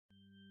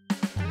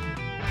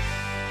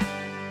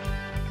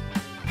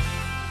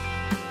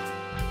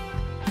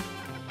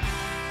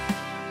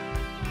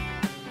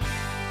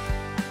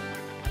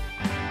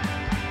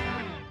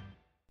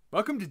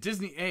Welcome to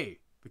Disney A,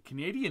 the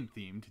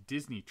Canadian-themed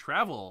Disney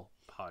travel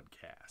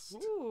podcast.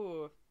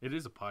 Ooh. It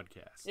is a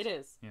podcast. It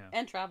is. Yeah.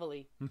 And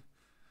travel-y.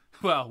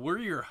 Well, we're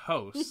your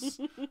hosts.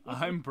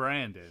 I'm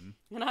Brandon.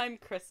 And I'm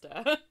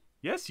Krysta.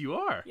 Yes, you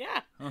are.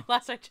 Yeah.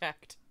 Last I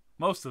checked.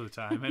 Most of the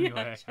time,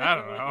 anyway. Yeah, I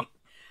don't know.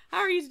 How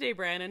are you today,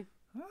 Brandon?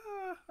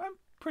 I'm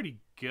pretty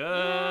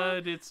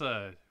good. It's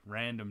a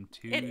random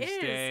Tuesday.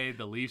 It is.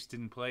 The Leafs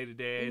didn't play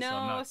today, No, so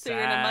I'm not so sad.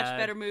 you're in a much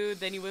better mood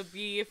than you would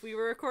be if we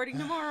were recording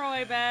tomorrow,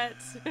 I bet.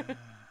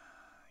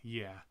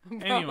 Yeah.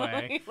 Probably.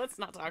 Anyway, Let's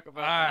not talk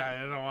about I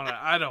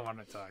don't want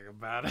to talk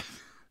about it.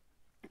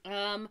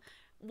 that.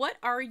 What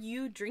are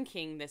you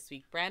drinking this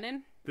week,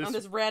 Brandon? On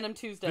this random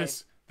Tuesday.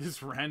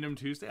 This random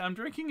Tuesday, I'm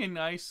drinking a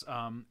nice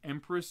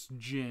Empress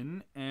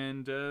gin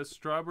and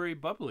strawberry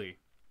bubbly.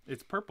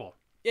 It's purple.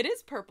 It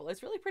is purple.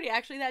 It's really pretty.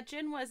 Actually, that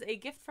gin was a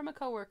gift from a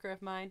coworker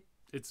of mine.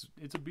 It's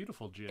a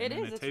beautiful gin. It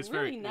and is. It It's tastes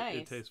really very nice.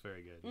 It tastes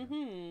very good. Yeah.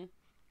 Mm-hmm.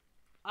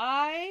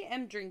 I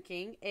am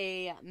drinking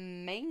a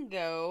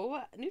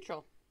mango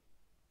neutral.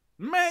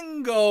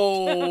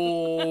 Mango.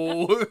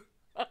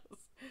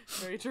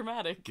 Very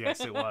dramatic.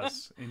 Yes, it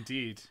was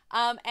indeed.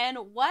 And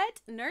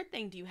what nerd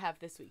thing do you have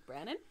this week,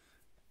 Brandon?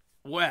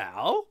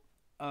 Well,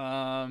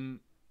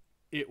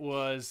 it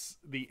was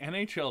the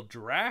NHL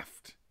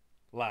draft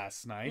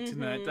last night,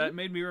 and that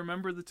made me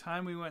remember the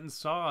time we went and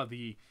saw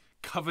the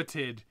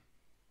coveted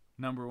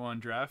 #1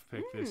 draft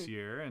pick this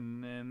year,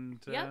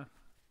 and Yep.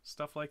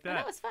 stuff like Oh, that.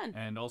 that was fun.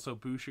 And also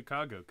Boo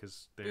Chicago,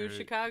 because they're Boo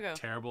Chicago. a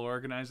terrible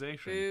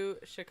organization. Boo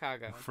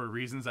Chicago. For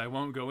reasons I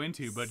won't go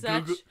into, but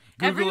Such-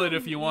 Google it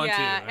if you want to.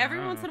 Yeah, every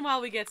once in a while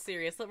we get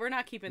serious. We're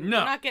not No. we're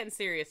not getting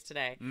serious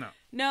today. No.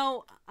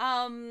 No,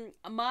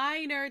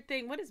 my nerd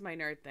thing, what is my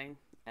nerd thing?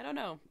 I don't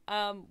know.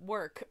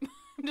 Work.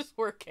 I'm just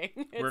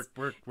working.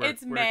 Work.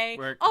 It's May.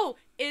 Work. Oh,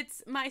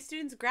 it's my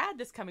students' grad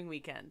this coming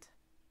weekend.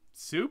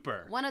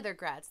 Super. One of their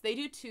grads. They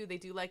do two. They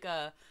do like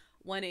a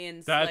one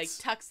in That's-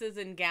 like tuxes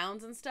and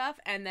gowns and stuff,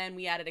 and then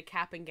we added a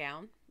cap and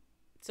gown.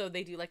 So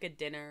they do like a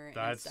dinner and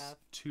That's stuff.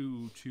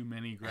 too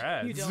many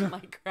grads. You don't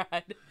like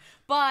grad.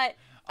 But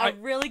a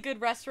really good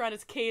restaurant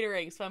is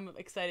catering, so I'm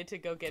excited to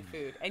go get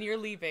food. And you're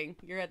leaving.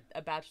 You're at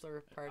a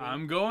bachelor party.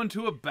 I'm going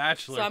to a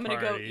bachelor So I'm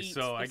party, gonna go eat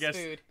so I this guess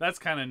food. that's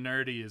kind of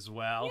nerdy as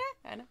well.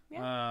 Yeah, I know.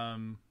 Yeah.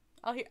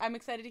 I'm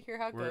excited to hear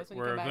how it goes when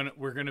you come back.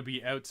 We're gonna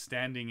be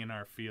outstanding in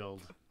our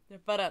field.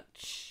 But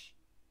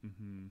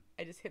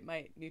I just hit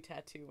my new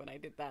tattoo when I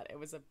did that. It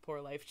was a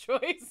poor life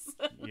choice.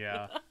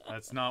 Yeah,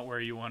 that's not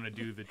where you want to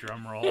do the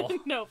drum roll.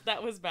 Nope,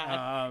 that was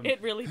bad.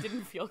 It really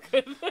didn't feel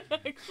good,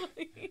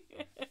 actually.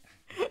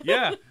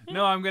 Yeah,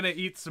 no, I'm gonna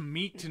eat some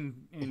meat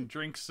and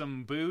drink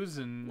some booze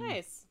and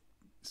Nice.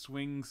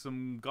 swing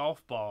some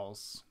golf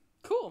balls.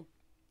 Cool.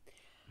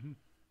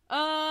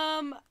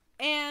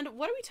 And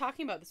what are we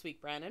talking about this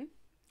week, Brandon?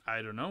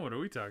 I don't know. What are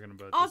we talking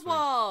about? This week?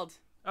 Oswald.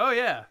 Oh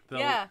yeah,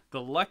 Yeah. the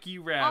lucky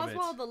rabbit.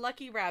 Oswald the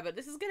Lucky Rabbit.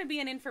 This is going to be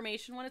an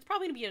information one. It's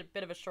probably going to be a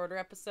bit of a shorter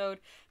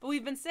episode, but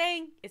we've been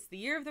saying it's the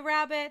year of the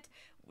rabbit,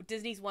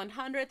 Disney's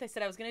 100th. I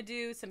said I was going to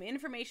do some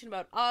information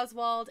about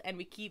Oswald, and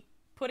we keep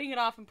putting it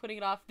off and putting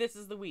it off. This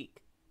is the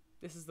week.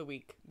 This is the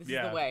week. This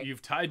is the way.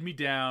 You've tied me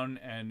down,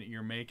 and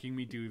you're making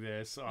me do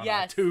this on a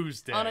Yes,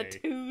 Tuesday. on a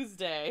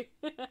Tuesday.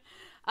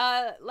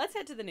 Let's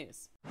head to the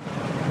news.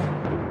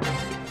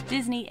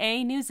 Disney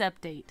A News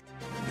Update.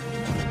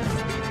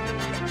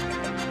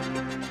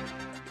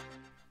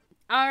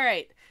 All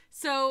right.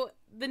 So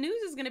the news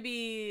is going to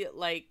be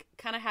like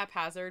kind of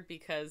haphazard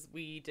because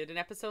we did an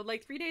episode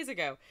like 3 days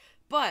ago.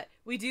 But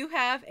we do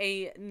have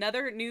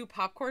another new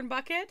popcorn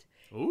bucket.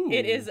 Ooh.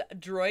 It is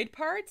droid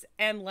parts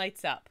and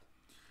lights up.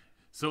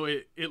 So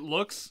it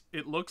looks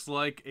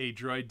like a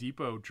Droid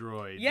Depot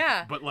droid.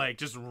 Yeah. But like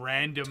just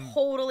random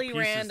Totally pieces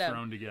random.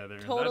 thrown together.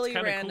 Totally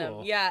That's random.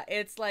 cool. Yeah,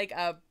 it's like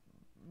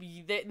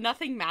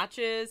nothing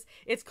matches.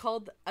 It's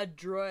called a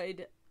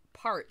droid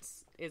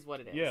parts is what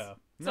it is. Yeah.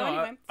 So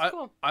anyway, it's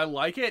cool. I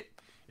like it.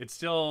 It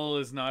still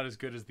is not as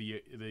good as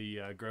the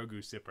Grogu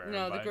Sipper.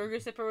 No, the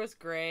Grogu Sipper was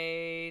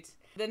great.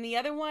 Then the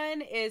other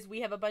one is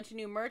we have a bunch of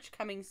new merch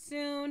coming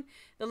soon.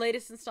 The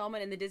latest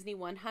installment in the Disney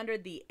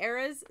 100, the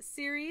Eras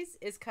series,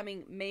 is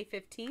coming May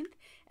 15th.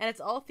 And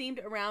it's all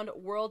themed around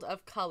World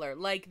of Color,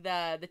 like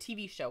the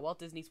TV show, Walt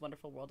Disney's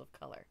Wonderful World of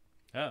Color.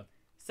 Oh.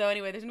 So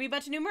anyway, there's going to be a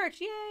bunch of new merch.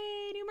 Yay,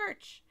 new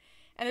merch.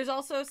 And there's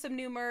also some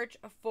new merch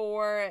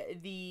for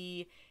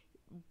the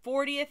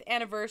 40th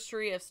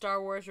anniversary of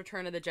Star Wars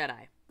Return of the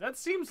Jedi. That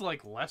seems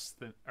like less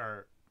than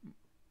or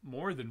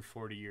more than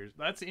 40 years.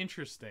 That's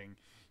interesting.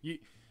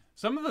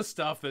 Some of the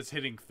stuff that's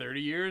hitting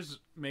 30 years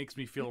makes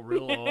me feel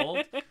real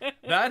old.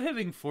 That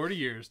hitting 40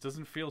 years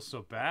doesn't feel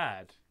so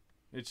bad.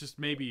 It's just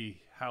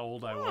maybe how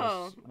old I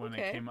was when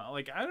it came out.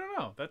 Like, I don't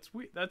know.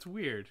 That's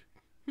weird.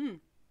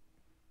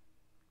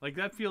 Like,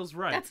 that feels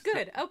right. That's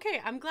good.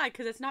 Okay, I'm glad,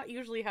 because it's not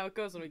usually how it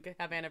goes when we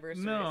have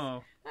anniversaries. No.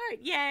 All right,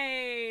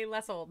 yay!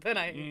 Less old than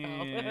I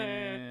felt.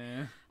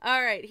 Yeah.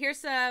 All right, here's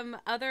some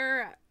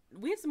other...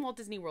 We have some Walt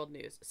Disney World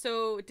news.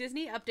 So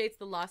Disney updates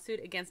the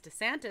lawsuit against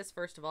DeSantis,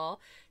 first of all,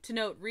 to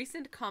note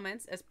recent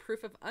comments as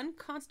proof of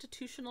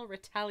unconstitutional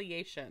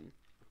retaliation.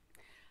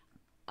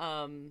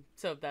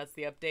 So that's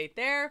the update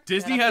there.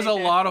 Disney has a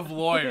lot of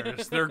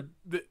lawyers.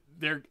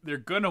 They're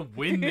gonna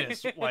win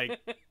this. Like,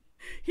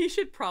 he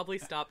should probably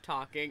stop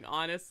talking.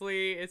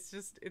 Honestly,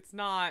 it's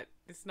not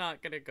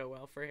gonna go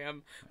well for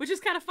him, which is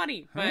kind of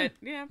funny. But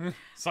yeah,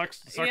 sucks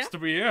to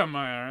be him.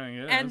 I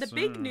guess. And the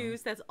big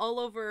news that's all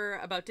over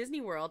about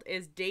Disney World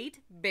is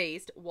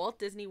date-based Walt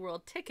Disney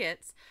World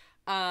tickets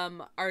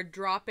are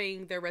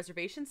dropping their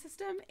reservation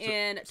system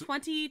in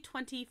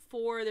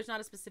 2024. There's not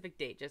a specific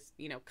date, just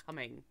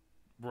coming.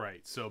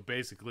 Right. So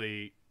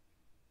basically,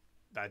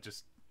 that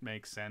just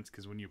makes sense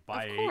because when you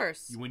buy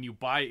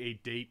a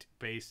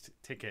date-based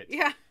ticket,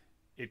 yeah,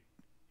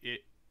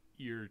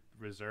 you're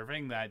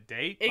reserving that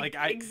date.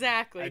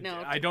 Exactly.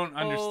 I don't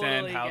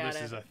understand how this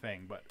is a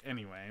thing, but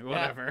anyway,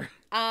 whatever.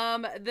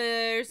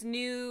 There's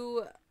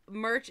new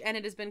merch, and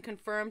it has been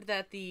confirmed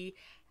that the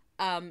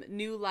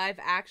new live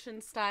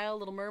action style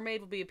Little Mermaid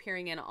will be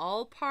appearing in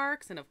all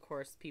parks, and of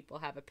course, people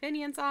have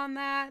opinions on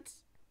that.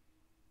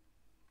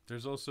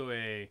 There's also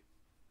a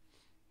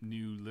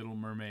new Little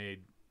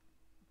Mermaid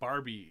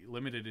Barbie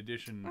limited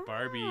edition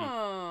Barbie.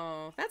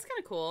 Oh, that's kind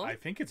of cool. I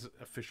think it's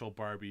official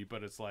Barbie,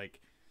 but it's like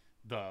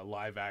the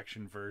live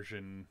action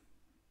version.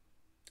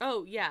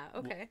 Oh yeah,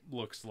 okay.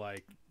 Looks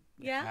like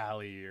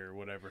Hallie or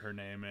whatever her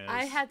name is.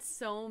 I had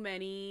so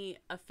many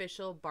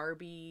official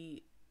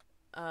Barbie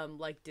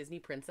like Disney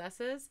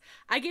princesses.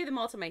 I gave them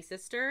all to my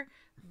sister,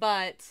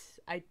 but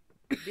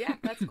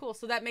that's cool.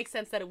 So that makes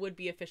sense that it would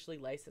be officially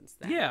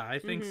licensed then. Yeah, I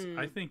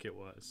think it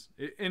was.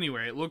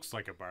 Anyway, it looks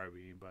like a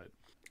Barbie, but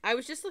I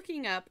was just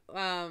looking up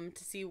to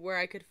see where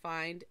I could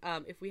find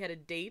if we had a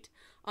date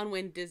on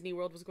when Disney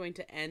World was going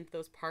to end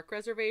those park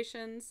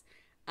reservations.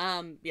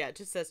 It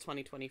just says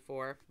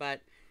 2024,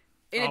 but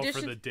in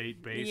addition for the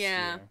date base.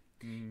 Yeah.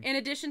 In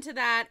addition to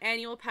that,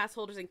 annual pass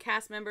holders and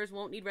cast members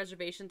won't need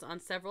reservations on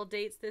several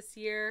dates this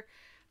year.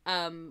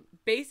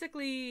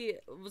 Basically,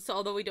 so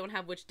although we don't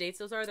have which dates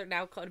those are, they're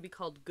now going to be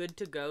called good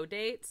to go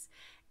dates,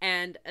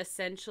 and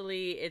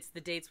essentially it's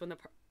the dates when the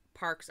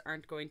parks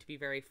aren't going to be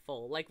very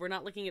full. Like, we're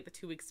not looking at the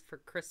 2 weeks for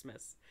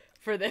Christmas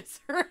for this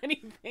or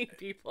anything,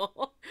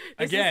 people.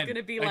 This is going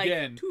to be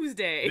like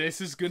Tuesday.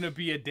 This is going to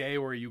be a day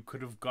where you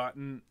could have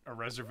gotten a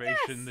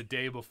reservation the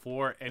day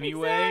before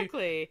anyway.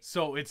 Exactly.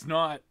 So it's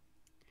not.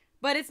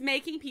 But it's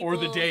making people. Or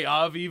the day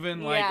of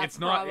even. Like, it's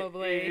not.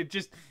 Probably.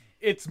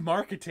 It's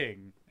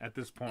marketing at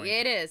this point.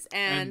 It is,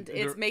 and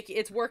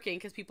it's working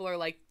because people are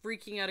like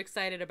freaking out,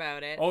 excited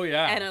about it. Oh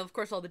yeah, and of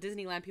course all the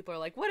Disneyland people are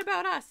like, "What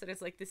about us?" And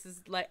it's like, this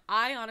is like,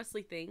 I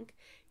honestly think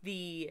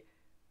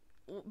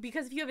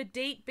because if you have a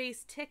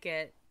date-based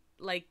ticket,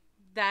 like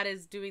that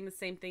is doing the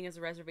same thing as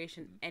a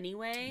reservation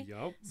anyway.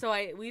 Yep. So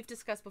we've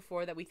discussed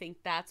before that we think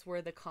that's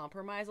where the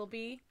compromise will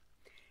be.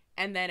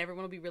 And then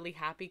everyone will be really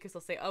happy because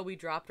they'll say, "Oh, we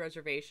dropped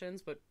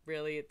reservations," but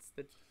really, it's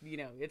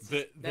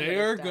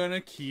they're gonna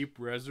keep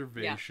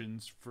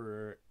reservations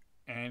for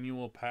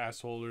annual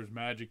pass holders,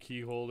 magic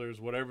key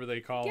holders, whatever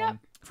they call them,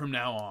 from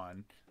now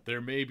on.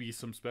 There may be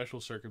some special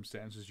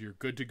circumstances. You're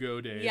good to go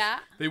days.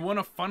 Yeah, they want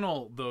to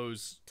funnel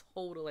those.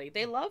 Totally,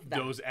 they love that.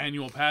 Those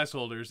annual pass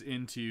holders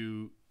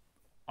into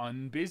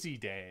unbusy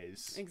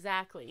days.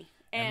 Exactly,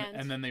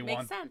 and then they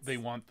want sense. They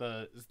want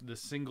the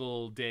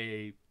single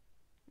day.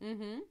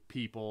 Mm-hmm.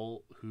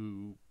 People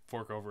who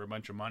fork over a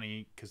bunch of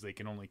money because they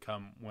can only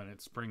come when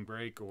it's spring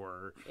break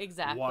or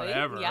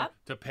whatever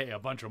to pay a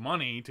bunch of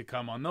money to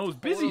come on those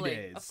busy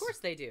days. Of course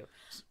they do.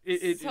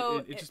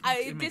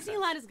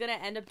 Disneyland is going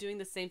to end up doing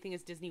the same thing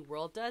as Disney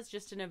World does,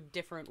 just in a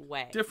different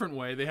way. They're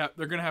going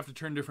to have to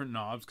turn different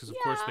knobs because of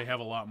course they have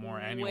a lot more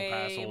annual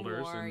pass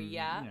holders.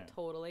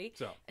 Totally.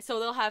 So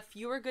they'll have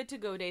fewer good to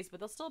go days, but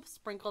they'll still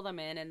sprinkle them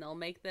in, and they'll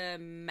make the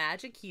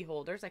magic key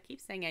holders. I keep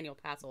saying annual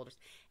pass holders.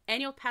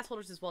 Annual pass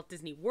holders is Walt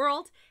Disney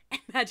World, and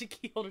magic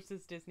key holders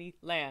is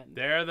Disneyland.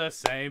 They're the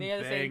same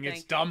thing.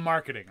 It's dumb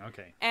marketing.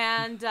 Okay.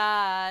 And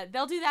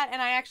they'll do that,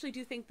 and I actually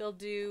do think they'll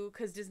do,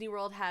 because Disney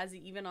World has,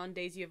 even on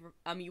days you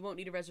won't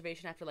need a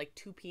reservation after like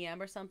 2 p.m.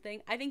 or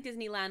something. I think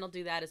Disneyland will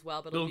do that as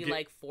well, but it'll be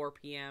like 4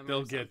 p.m.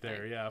 They'll get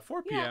there, yeah.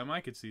 4 p.m.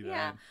 I could see that.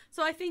 Yeah.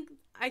 So I think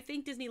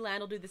Disneyland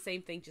will do the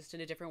same thing, just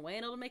in a different way,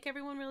 and it'll make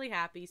everyone really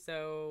happy.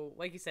 So,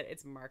 like you said,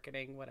 it's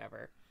marketing,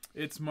 whatever.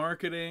 It's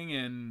marketing,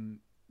 and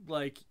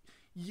like.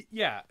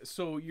 Yeah,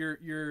 so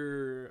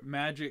your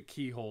magic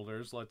key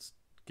holders, let's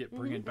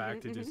bring it back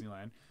to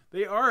Disneyland.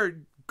 They are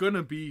going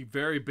to be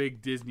very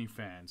big Disney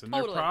fans, and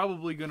they're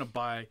probably going to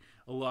buy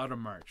a lot of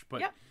merch.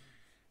 But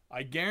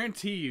I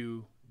guarantee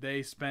you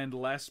they spend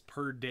less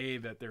per day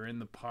that they're in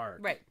the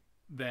park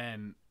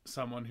than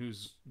someone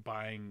who's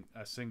buying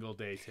a single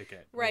day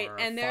ticket or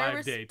a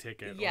 5-day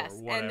ticket or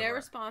whatever. And their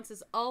response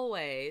is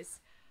always,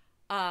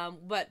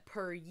 but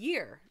per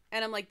year.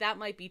 And I'm like, that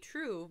might be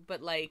true,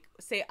 but like,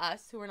 say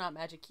us who are not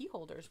magic key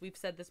holders, we've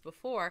said this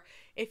before,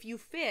 if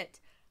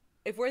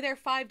we're there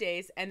 5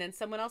 days and then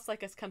someone else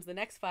like us comes the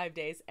next 5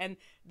 days, and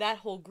that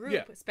whole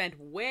group spent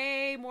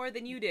way more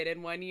than you did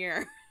in 1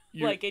 year,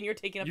 and you're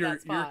taking up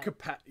that spot.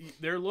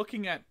 They're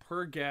looking at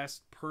per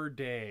guest per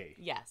day.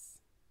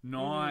 Yes.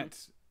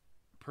 Not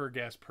per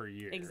guest per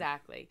year.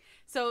 Exactly.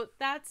 So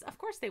that's, of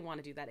course they want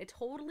to do that. It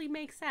totally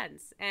makes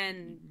sense.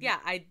 And yeah,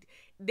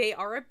 they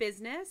are a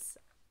business.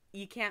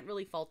 You can't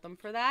really fault them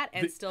for that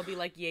and still be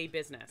like, yay,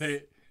 business.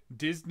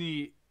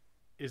 Disney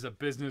is a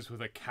business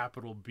with a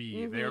capital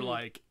B. They're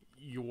like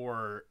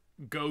your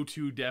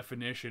go-to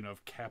definition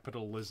of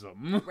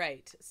capitalism.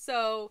 Right.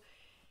 So,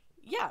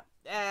 yeah.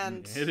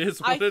 And it is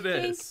what it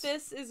is.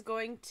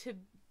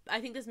 I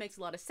think this makes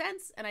a lot of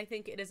sense. And I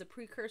think it is a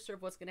precursor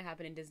of what's going to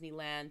happen in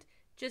Disneyland,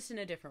 just in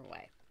a different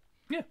way.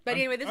 Yeah. But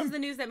anyway, this is the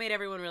news that made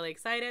everyone really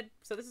excited.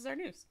 So this is our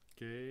news.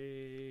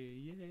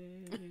 Okay.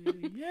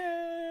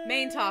 Yay.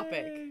 Main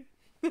topic.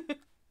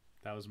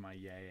 That was my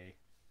yay.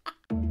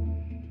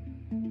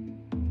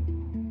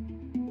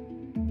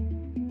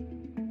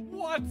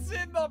 What's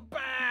in the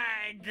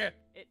bag?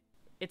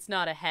 It's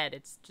not a head.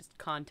 It's just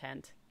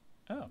content.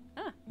 Oh.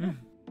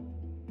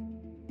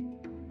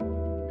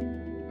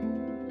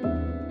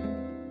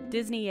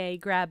 Disney A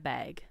grab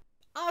bag.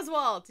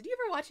 Oswald! Did you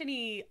ever watch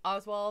any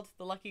Oswald,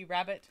 the Lucky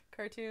Rabbit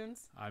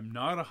cartoons? I'm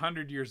not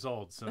 100 years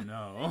old, so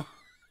no.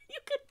 You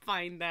could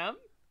find them.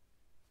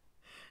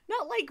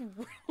 Not like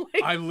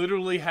I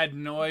literally had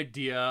no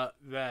idea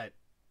that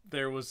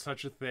there was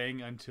such a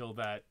thing until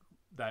that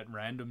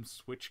random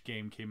Switch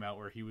game came out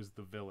where he was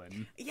the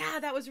villain. Yeah,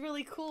 that was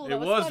really cool. It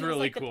was fun. really It was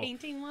like cool. The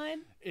painting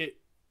one.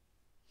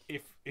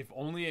 If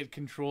only it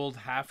controlled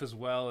half as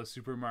well as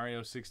Super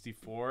Mario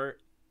 64,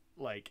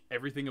 like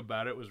everything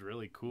about it was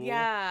really cool.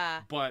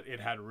 Yeah. But it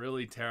had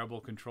really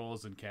terrible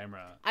controls and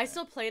camera. I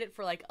still played it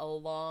for like a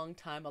long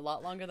time, a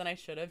lot longer than I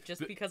should have,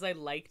 just because I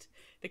liked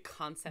the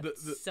concept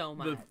so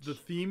much. The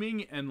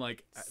theming and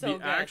like the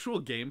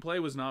actual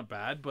gameplay was not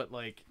bad, but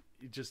like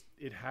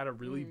it had a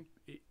really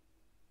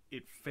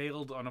it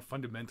failed on a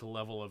fundamental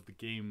level of the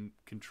game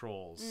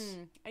controls.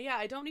 Yeah,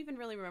 I don't even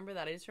really remember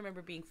that. I just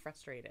remember being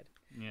frustrated.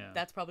 Yeah.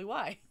 That's probably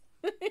why.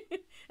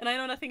 And I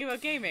know nothing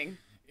about gaming.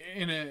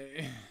 In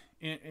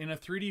a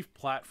 3D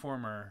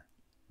platformer,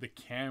 the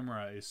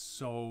camera is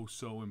so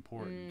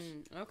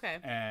important. Okay.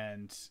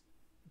 And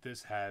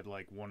this had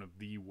like one of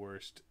the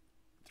worst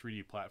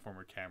 3D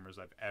platformer cameras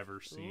I've ever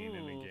seen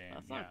in a game.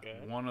 That's not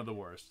good. One of the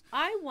worst.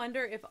 I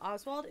wonder if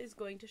Oswald is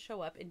going to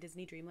show up in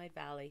Disney Dreamlight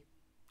Valley.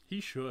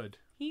 He should.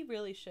 He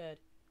really should.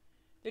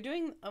 They're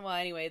doing, well,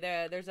 anyway,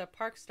 there's a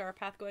Park Star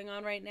Path going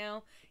on right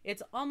now.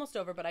 It's almost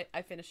over, but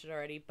I finished it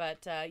already.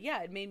 But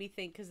yeah, it made me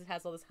think, because it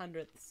has all this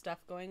 100th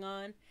stuff going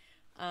on.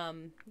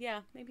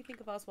 Yeah, made me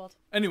think of Oswald.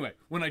 Anyway,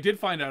 when I did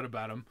find out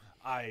about him,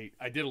 I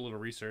did a little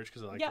research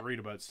because I like to read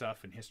about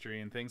stuff and history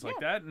and things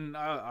like that, and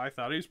I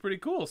thought he was pretty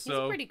cool.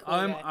 So pretty cool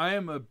I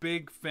am a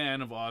big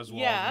fan of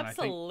Oswald. Yeah,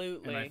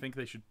 absolutely. And I think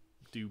they should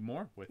do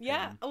more with him.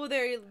 Yeah. Oh,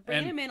 they're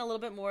bringing him in a little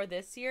bit more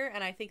this year,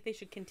 and I think they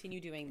should continue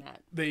doing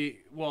that.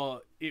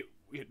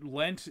 It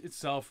lent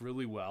itself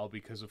really well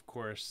because, of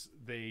course,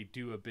 they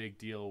do a big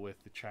deal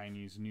with the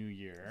Chinese New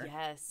Year.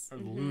 Yes. Or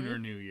Lunar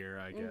New Year,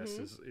 I guess,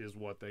 is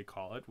what they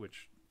call it,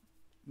 which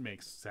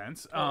makes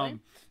sense. Totally.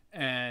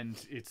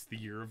 And it's the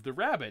Year of the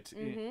Rabbit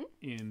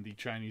in the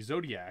Chinese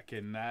zodiac,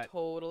 and that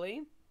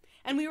totally.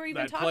 And we were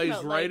even talking plays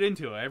about right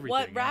into everything.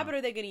 What rabbit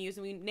are they going to use?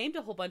 And we named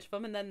a whole bunch of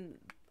them, and then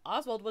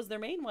Oswald was their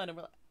main one. And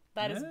we're like,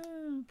 that is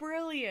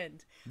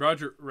brilliant.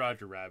 Roger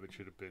Rabbit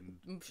should have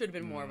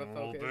been more of a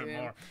focus.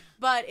 More.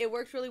 But it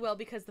works really well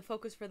because the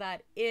focus for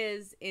that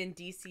is in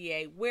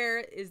DCA, where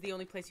is the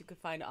only place you could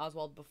find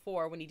Oswald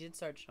before when he did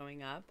start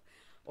showing up,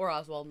 or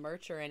Oswald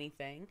merch or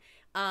anything.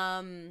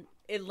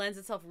 It lends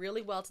itself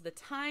really well to the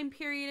time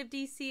period of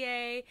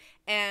DCA,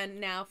 and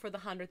now for the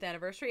 100th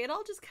anniversary, it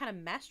all just kind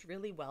of meshed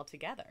really well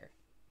together.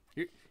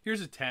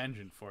 Here's a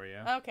tangent for you.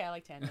 Okay, I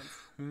like tangents.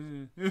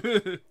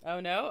 Oh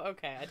no?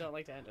 Okay, I don't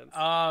like tangents.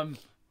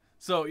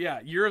 So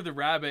yeah, Year of the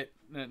Rabbit,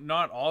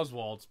 not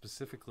Oswald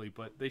specifically,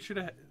 but they should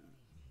have.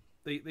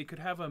 They could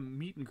have a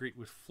meet and greet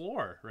with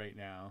Floor right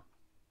now.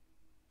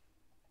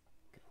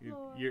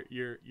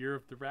 Year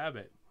of the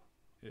Rabbit.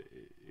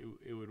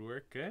 It would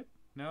work good.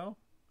 No?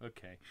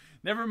 Okay.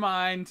 Never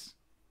mind.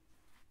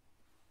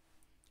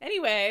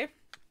 Anyway.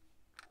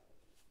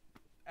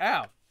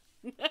 Ow.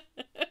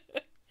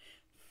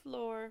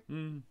 Floor.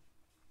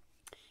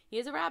 He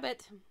is a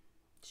rabbit.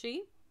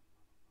 She?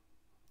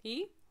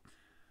 He?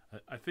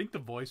 I think the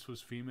voice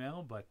was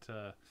female, but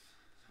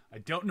I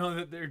don't know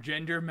that their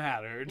gender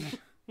mattered.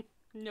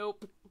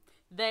 Nope.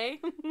 They?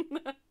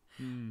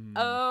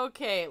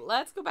 Okay,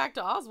 let's go back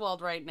to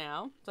Oswald right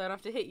now, so I don't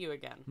have to hit you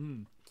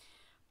again.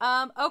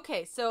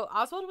 Okay, so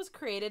Oswald was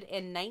created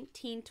in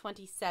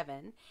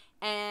 1927,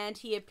 and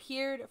he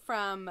appeared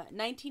from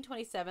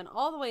 1927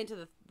 all the way into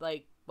the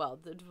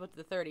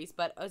 30s,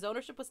 but his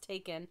ownership was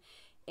taken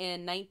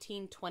in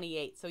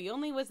 1928, so he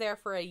only was there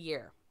for a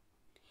year.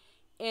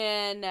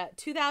 In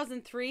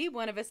 2003,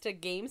 Buena Vista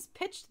Games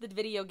pitched the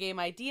video game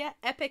idea.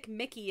 Epic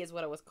Mickey is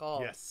what it was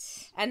called.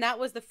 Yes. And that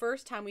was the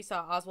first time we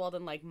saw Oswald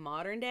in like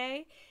modern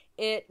day.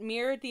 It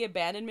mirrored the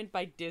abandonment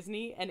by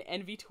Disney and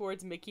envy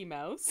towards Mickey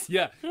Mouse.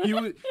 Yeah,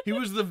 he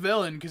was the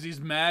villain because he's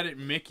mad at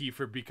Mickey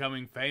for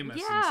becoming famous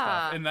and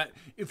stuff. And that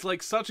it's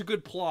like such a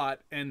good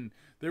plot, and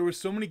there were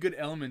so many good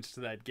elements to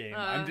that game.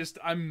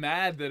 I'm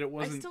mad that it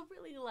wasn't. I still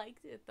really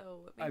liked it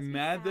though. I'm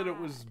mad that it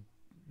was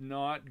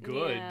not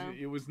good. Yeah.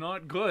 It was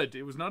not good.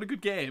 It was not a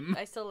good game.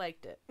 I still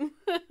liked it.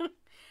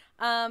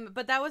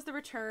 But that was the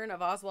return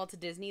of Oswald to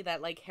Disney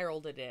that like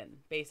heralded in,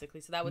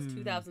 basically. So that was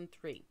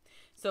 2003.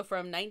 So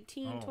from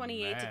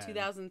 1928 to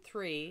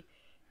 2003.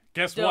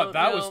 Guess what?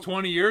 That was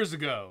 20 years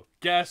ago.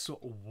 Guess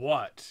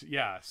what?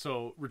 Yeah,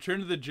 so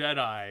Return of the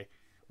Jedi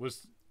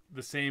was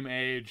the same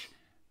age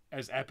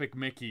as Epic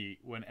Mickey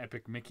when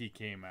Epic Mickey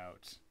came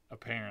out,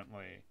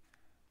 apparently.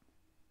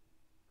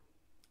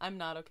 I'm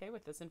not okay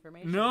with this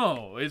information.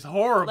 No, it's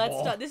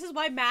horrible. This is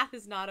why math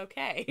is not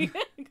okay,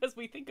 because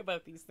we think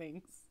about these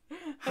things.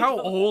 How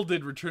old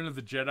did Return of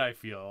the Jedi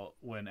feel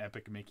when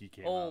Epic Mickey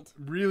came out?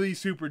 Really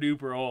super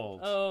duper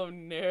old. Oh,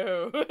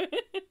 no.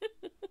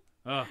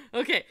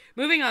 Okay,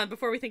 moving on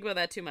before we think about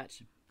that too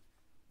much.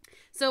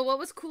 So what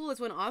was cool is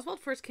when Oswald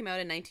first came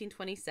out in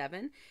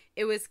 1927,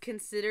 it was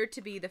considered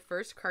to be the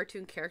first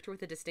cartoon character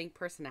with a distinct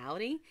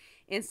personality.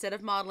 Instead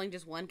of modeling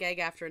just one gag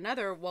after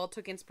another, Walt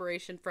took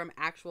inspiration from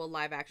actual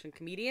live-action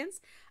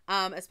comedians,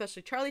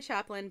 especially Charlie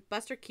Chaplin,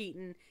 Buster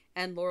Keaton,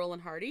 and Laurel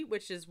and Hardy,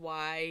 which is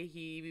why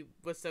he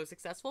was so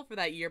successful for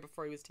that year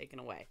before he was taken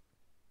away.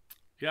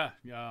 Yeah,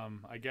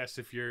 I guess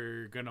if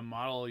you're going to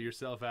model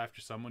yourself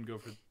after someone, go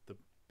for the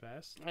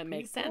best. That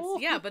makes sense.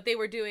 Yeah, but they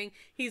were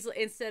he's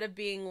instead of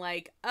being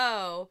like,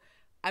 oh,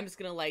 I'm just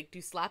gonna like do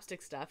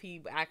slapstick stuff,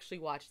 he actually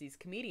watched these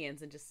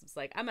comedians and just was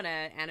like, I'm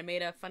gonna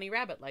animate a funny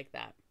rabbit like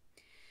that.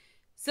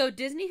 So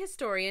Disney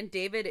historian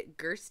David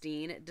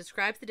Gerstein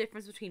describes the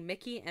difference between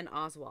Mickey and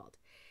Oswald.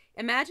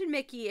 Imagine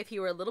Mickey if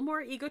he were a little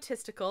more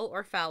egotistical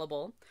or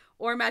fallible,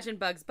 or imagine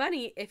Bugs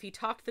Bunny if he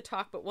talked the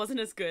talk but wasn't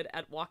as good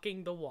at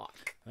walking the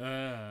walk.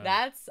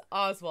 That's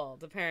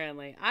Oswald,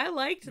 apparently. I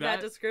liked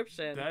that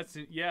description.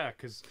 Yeah,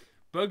 because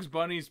Bugs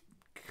Bunny's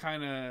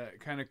kind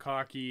of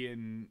cocky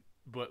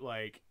but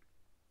like,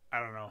 I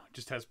don't know,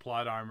 just has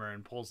plot armor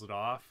and pulls it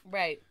off.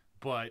 Right.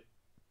 But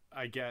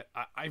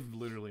I've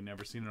literally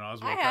never seen an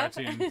Oswald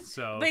cartoon,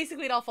 so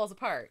basically it all falls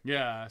apart.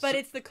 Yeah. But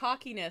it's the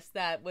cockiness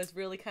that was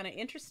really kind of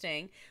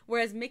interesting,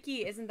 whereas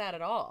Mickey isn't that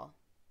at all.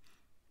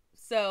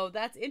 So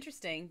that's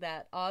interesting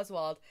that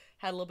Oswald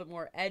had a little bit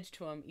more edge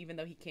to him, even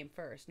though he came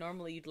first.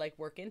 Normally you'd like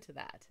work into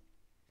that.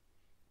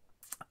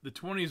 The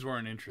 20s were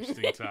an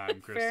interesting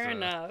time, Krysta. Fair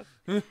enough.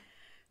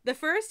 The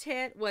first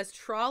hit was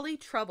Trolley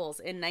Troubles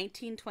in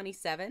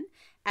 1927.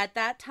 At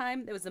that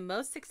time, it was the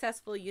most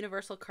successful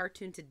Universal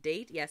cartoon to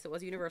date. Yes, it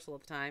was Universal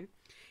at the time.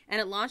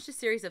 And it launched a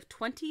series of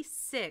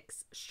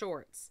 26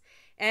 shorts.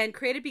 And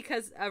created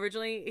because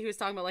originally he was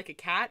talking about like a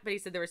cat, but he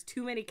said there was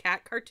too many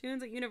cat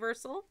cartoons at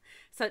Universal,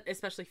 so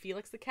especially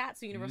Felix the Cat.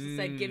 So Universal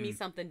said, give me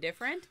something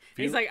different.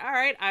 And he's like, all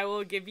right, I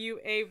will give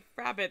you a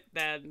rabbit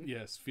then.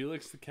 Yes,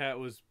 Felix the Cat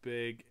was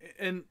big.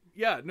 And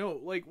yeah, no,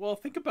 like, well,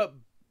 think about...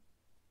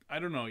 I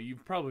don't know.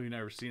 You've probably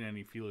never seen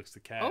any Felix the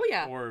Cat. Oh,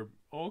 yeah.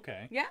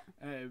 Okay. Yeah.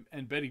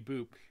 And Betty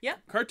Boop. Yep.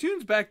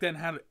 Cartoons back then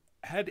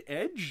had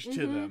edge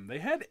to them. They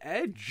had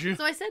edge.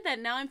 So I said that.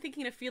 Now I'm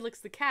thinking of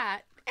Felix the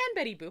Cat and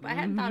Betty Boop. I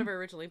hadn't thought of her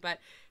originally, but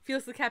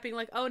Felix the Cat being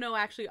like, oh, no,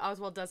 actually,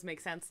 Oswald does make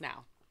sense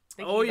now.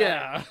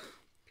 Yeah.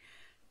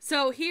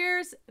 So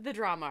here's the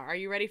drama. Are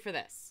you ready for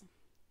this?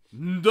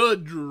 The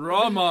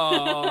drama.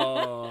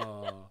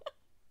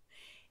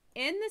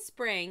 In the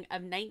spring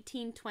of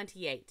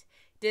 1928,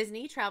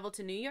 Disney traveled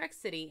to New York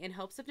City in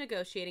hopes of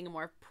negotiating a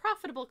more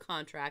profitable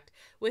contract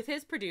with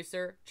his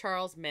producer,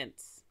 Charles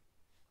Mintz.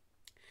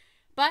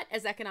 But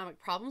as economic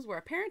problems were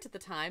apparent at the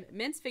time,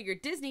 Mintz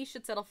figured Disney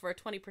should settle for a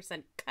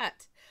 20%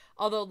 cut,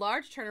 although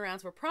large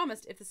turnarounds were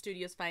promised if the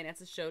studio's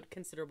finances showed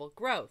considerable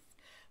growth.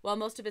 While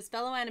most of his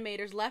fellow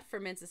animators left for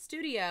Mintz's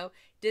studio,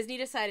 Disney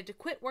decided to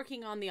quit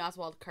working on the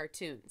Oswald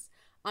cartoons.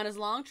 On his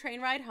long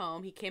train ride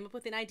home, he came up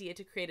with an idea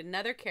to create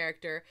another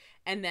character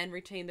and then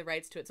retain the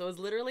rights to it. So it was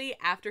literally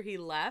after he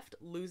left,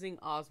 losing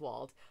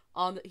Oswald.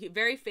 He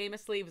very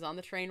famously was on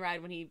the train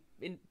ride when he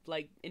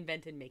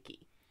invented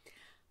Mickey.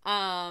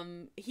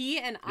 He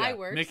and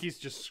Iwerks... Mickey's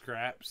just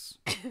scraps.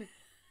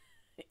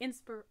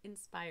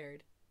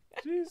 Inspired.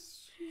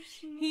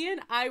 He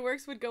and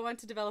Iwerks would go on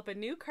to develop a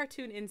new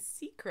cartoon in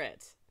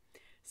secret,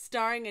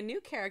 starring a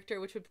new character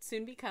which would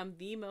soon become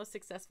the most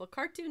successful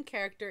cartoon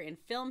character in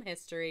film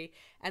history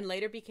and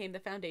later became the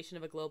foundation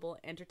of a global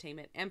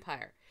entertainment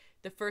empire.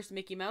 The first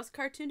Mickey Mouse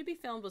cartoon to be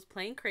filmed was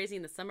Plain Crazy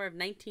in the summer of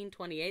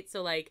 1928,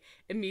 so like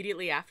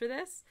immediately after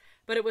this,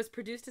 but it was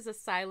produced as a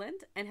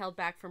silent and held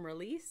back from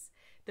release.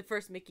 The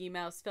first Mickey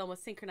Mouse film with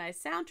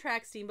synchronized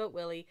soundtrack, Steamboat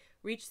Willie,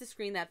 reached the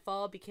screen that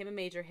fall, became a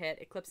major hit,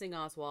 eclipsing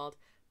Oswald.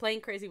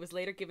 Plain Crazy was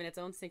later given its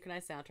own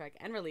synchronized soundtrack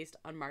and released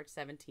on March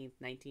 17th,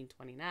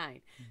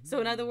 1929. So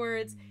in other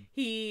words,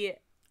 he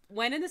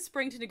went in the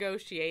spring to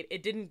negotiate.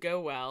 It didn't go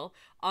well.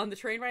 On the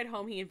train ride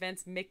home, he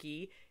invents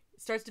Mickey,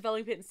 starts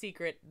developing it in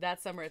secret.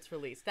 That summer, it's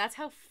released. That's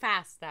how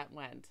fast that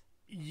went.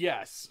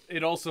 Yes,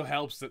 it also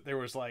helps that there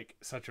was like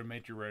such a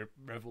major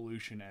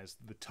revolution as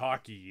the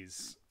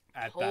talkies.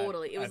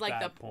 It was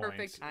like the point.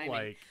 perfect timing.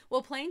 Like,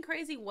 well, Plane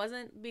Crazy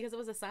wasn't, because it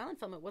was a silent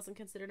film, it wasn't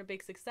considered a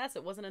big success.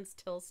 It wasn't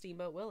until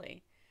Steamboat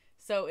Willie.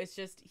 So it's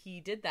just, he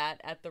did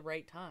that at the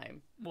right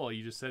time. Well,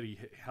 you just said he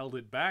held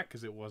it back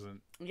because it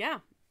wasn't. Yeah,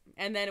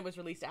 and then it was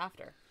released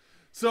after.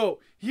 So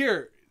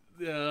here,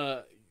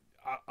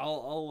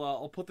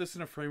 I'll put this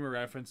in a frame of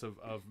reference of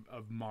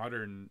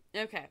modern.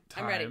 Okay,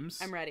 times.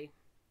 I'm ready.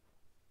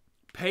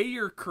 Pay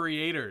your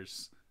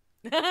creators.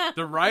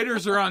 The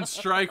writers are on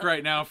strike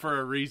right now for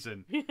a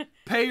reason.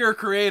 Pay your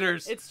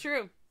creators. It's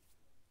true.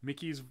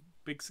 Mickey's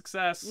big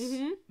success.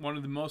 Mm-hmm. One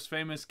of the most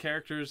famous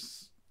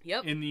characters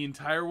Yep. in the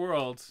entire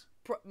world.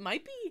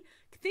 Might be.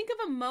 Think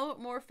of a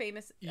more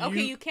famous.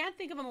 You can't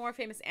think of a more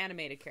famous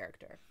animated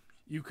character.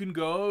 You can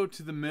go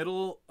to the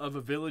middle of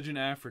a village in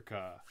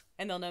Africa.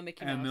 And they'll know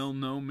Mickey Mouse. And they'll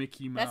know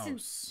Mickey Mouse. That's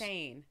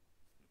insane.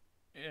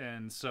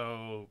 And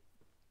so...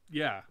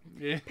 Yeah.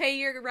 Pay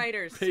your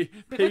writers. Pay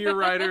your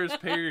writers,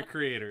 pay your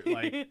creator.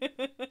 Like,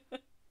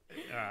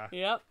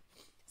 Yep.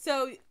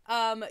 So,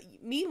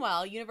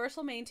 meanwhile,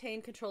 Universal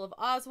maintained control of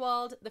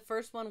Oswald. The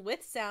first one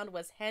with sound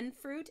was Hen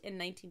Fruit in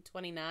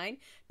 1929.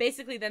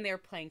 Basically, then they were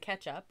playing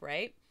catch up,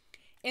 right?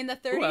 In the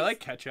 30s... Ooh, I like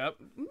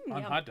ketchup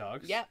on hot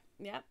dogs. Yep.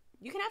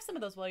 You can have some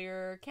of those while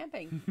you're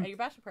camping at your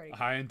bachelor party.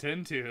 I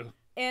intend to.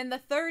 In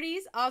the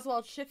 30s,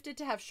 Oswald shifted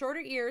to have shorter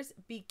ears,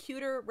 be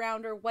cuter,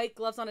 rounder, white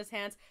gloves on his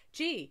hands.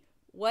 Gee,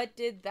 what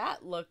did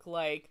that look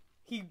like?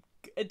 He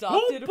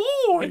adopted...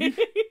 Oh, boy!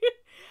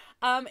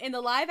 In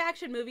the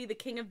live-action movie The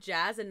King of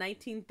Jazz in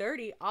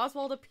 1930,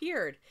 Oswald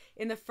appeared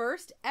in the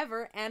first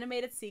ever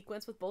animated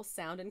sequence with both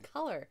sound and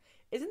color.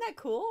 Isn't that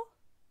cool?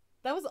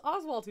 That was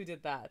Oswald who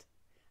did that.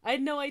 I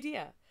had no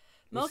idea.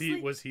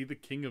 Was he the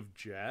king of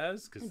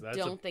jazz? Because that's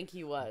don't think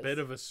he was. Bit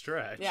of a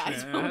stretch. Yeah, I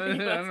don't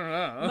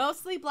know.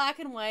 Mostly black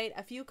and white,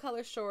 a few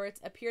color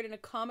shorts, appeared in a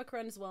comic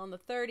run as well in the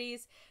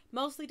 30s,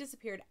 mostly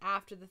disappeared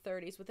after the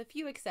 30s, with a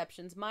few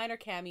exceptions, minor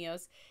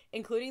cameos,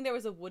 including there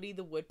was a Woody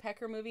the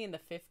Woodpecker movie in the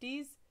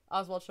 50s.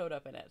 Oswald showed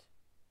up in it.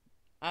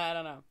 I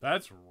don't know.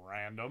 That's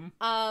random.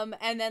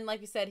 And then,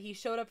 like we said, he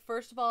showed up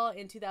first of all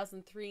in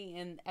 2003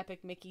 in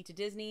Epic Mickey to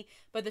Disney,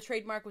 but the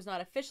trademark was not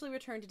officially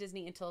returned to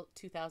Disney until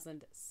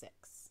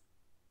 2006.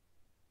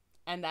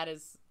 And that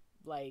is,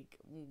 like,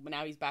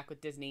 now he's back with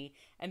Disney,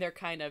 and they're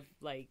kind of,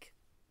 like,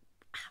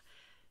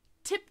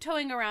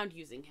 tiptoeing around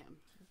using him.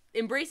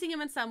 Embracing him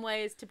in some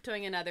ways,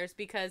 tiptoeing in others,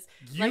 because...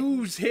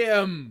 Use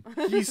him!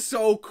 He's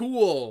so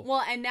cool!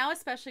 Well, and now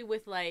especially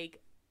with,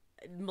 like,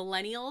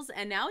 millennials,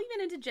 and now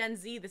even into Gen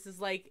Z, this is,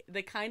 like,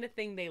 the kind of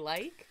thing they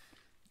like.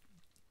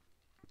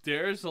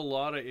 There's a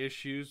lot of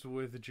issues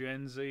with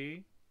Gen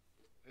Z.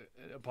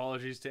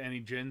 Apologies to any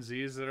Gen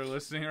Zs that are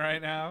listening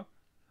right now.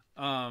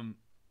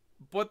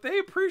 But they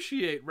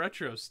appreciate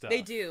retro stuff.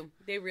 They do.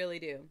 They really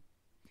do.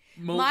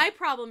 My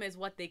problem is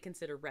what they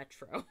consider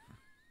retro.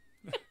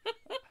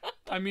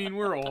 I mean,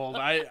 we're old.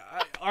 I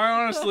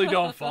honestly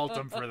don't fault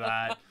them for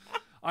that.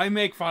 I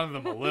make fun of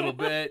them a little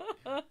bit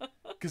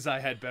because I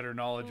had better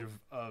knowledge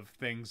of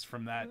things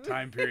from that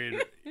time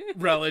period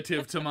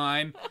relative to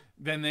mine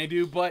than they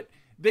do. But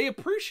they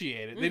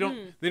appreciate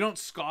it. They don't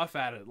scoff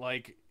at it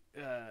like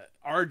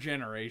our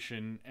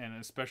generation, and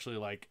especially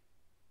like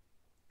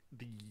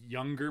the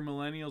younger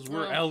millennials.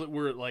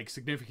 We're like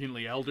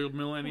significantly elder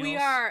millennials. We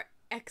are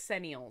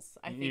exennials,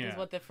 I think is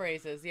what the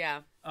phrase is.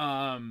 Yeah.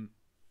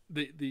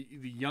 The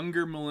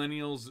younger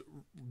millennials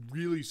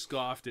really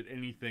scoffed at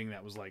anything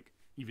that was like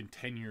even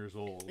 10 years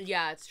old.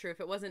 Yeah, it's true.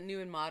 If it wasn't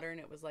new and modern,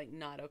 it was like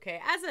not okay.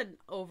 As an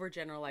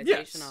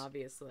overgeneralization,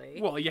 obviously.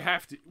 Well, you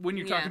have to, when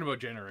you're talking about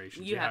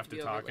generations, you have to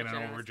talk in an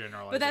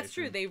overgeneralization. But that's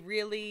true. They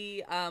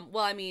really,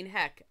 well, I mean,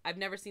 heck, I've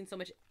never seen so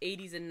much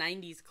 80s and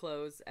 90s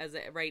clothes as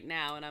right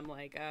now, and I'm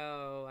like,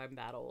 oh, I'm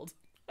that old.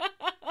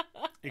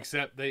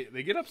 Except they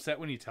get upset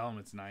when you tell them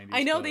it's 90s.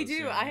 I know clothes, they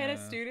do. Yeah. I had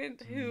a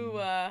student who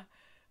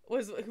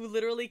who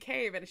literally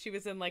came, and she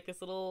was in like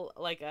this little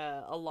like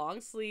a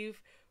long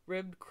sleeve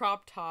ribbed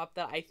crop top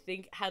that I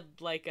think had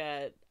like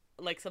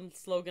some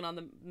slogan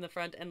on the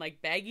front, and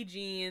like baggy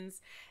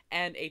jeans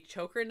and a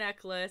choker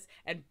necklace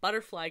and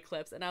butterfly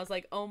clips, and I was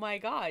like, oh my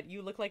god,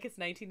 you look like it's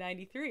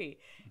 1993.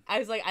 I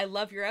was like, I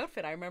love your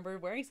outfit. I remember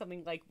wearing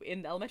something like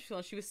in elementary school,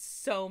 and she was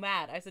so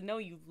mad. I said, no,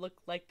 you look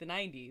like the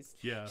 90s.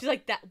 Yeah. She's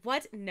like, that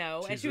what?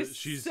 No. And she was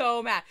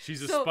so mad.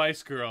 She's a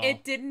Spice Girl.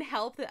 It didn't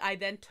help that I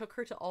then took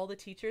her to all the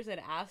teachers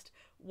and asked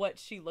what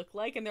she looked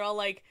like, and they're all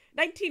like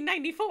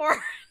 1994,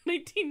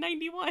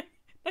 1991,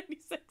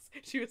 96.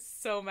 She was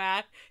so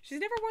mad. She's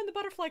never worn the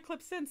butterfly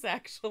clip since,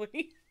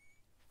 actually.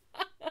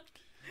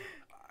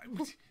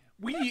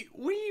 we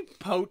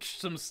poached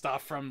some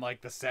stuff from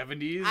like the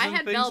 70s. I and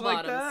had things bell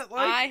like bottoms. that.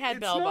 Like, I had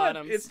bell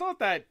bottoms. It's not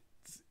that,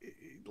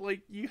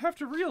 like, you have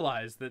to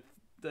realize that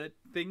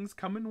things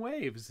come in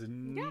waves,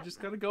 and you just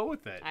gotta go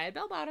with it. I had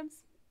bell bottoms.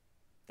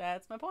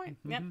 That's my point.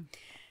 Yep.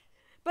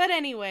 But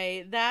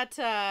anyway,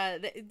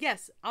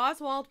 yes,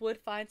 Oswald would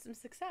find some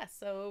success.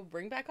 So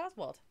bring back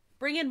Oswald.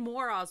 Bring in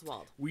more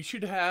Oswald. We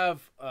should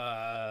have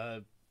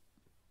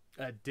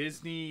a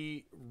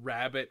Disney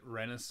rabbit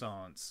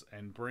renaissance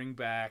and bring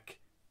back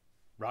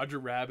Roger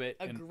Rabbit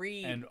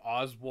Agreed. and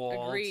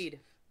Oswald. Agreed.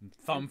 And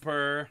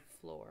Thumper.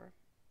 Floor.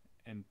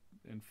 And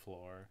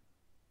Floor.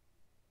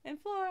 And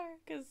Floor,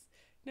 because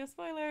no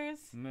spoilers.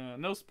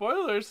 No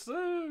spoilers.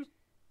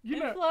 You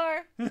know.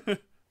 Floor.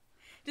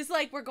 Just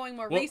like we're going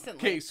more recently.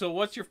 Okay, so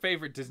what's your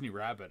favorite Disney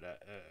rabbit?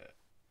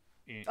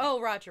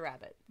 Roger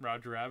Rabbit.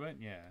 Roger Rabbit?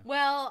 Yeah.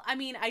 Well, I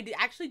mean,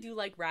 actually do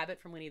like Rabbit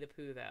from Winnie the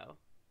Pooh, though.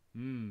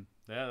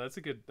 Yeah, that's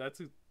a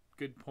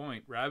good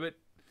point. Rabbit.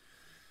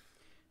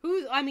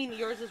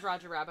 Yours is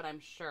Roger Rabbit, I'm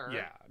sure.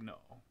 Yeah, no.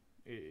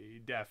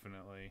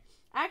 Definitely.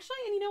 Actually,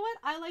 and you know what?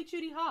 I like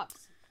Judy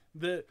Hopps.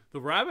 The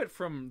rabbit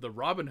from the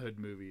Robin Hood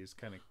movie is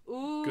kind of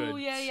good. Ooh,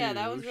 yeah,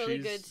 that was really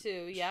good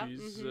too. Yeah.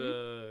 She's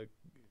a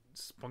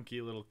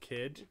spunky little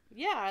kid.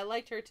 Yeah, I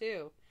liked her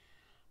too.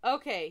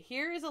 Okay,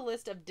 here is a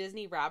list of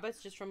Disney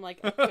rabbits just from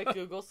like a quick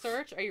Google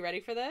search. Are you ready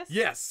for this?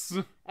 Yes.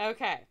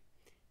 Okay.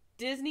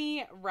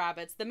 Disney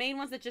rabbits, the main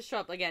ones that just show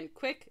up. Again,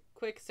 quick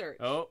search.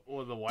 Oh,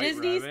 well, the white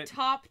Disney's rabbit.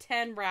 top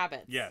 10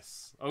 rabbits.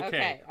 Yes.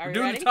 Okay. Are We're we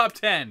doing ready? the top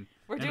 10.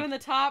 We're doing the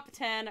top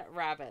 10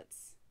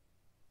 rabbits.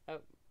 Oh,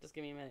 just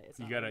give me a minute. It's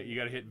You not gotta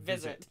hit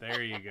visit.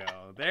 There you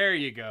go. There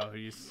you go.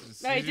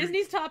 Right,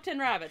 Disney's top 10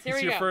 rabbits. Here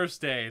we go. It's your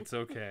first day. It's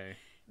okay.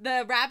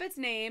 The rabbit's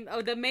name,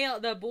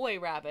 the boy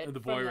rabbit. The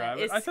boy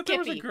rabbit? I thought there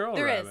was a girl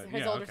there rabbit. There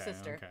is, his older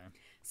sister. Okay.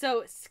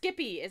 So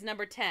Skippy is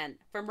number 10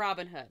 from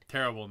Robin Hood.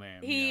 Terrible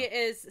name. He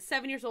is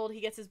 7 years old.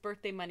 He gets his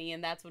birthday money,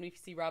 and that's when we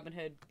see Robin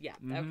Hood. Yeah,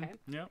 okay.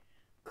 Yep.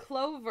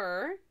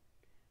 Clover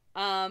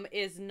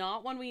is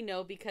not one we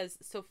know because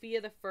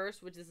Sophia the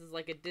First, which is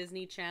like a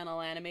Disney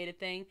Channel animated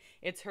thing,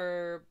 it's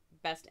her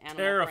best animal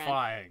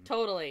Terrifying. friend.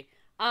 Totally.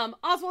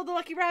 Oswald the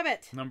Lucky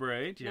Rabbit. Number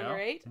 8, yeah. Number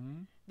 8.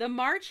 Mm-hmm. The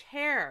March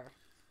Hare.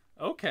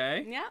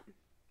 Okay. Yeah.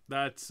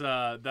 That's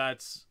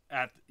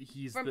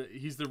he's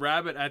the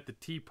rabbit at the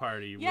tea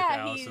party with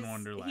Alice in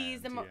Wonderland.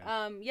 He's the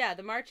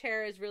March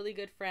Hare is really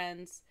good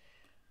friends.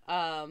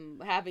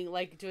 Having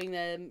doing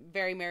the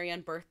Very Merry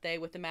on Birthday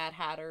with the Mad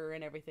Hatter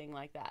and everything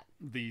like that.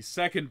 The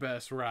second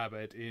best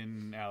rabbit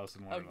in Alice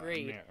in Wonderland.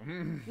 Agreed.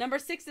 Yeah. Number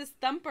 6 is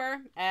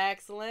Thumper.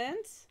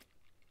 Excellent.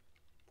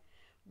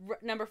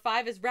 Number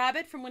 5 is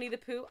Rabbit from Winnie the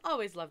Pooh.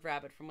 Always loved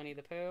Rabbit from Winnie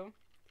the Pooh.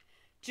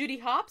 Judy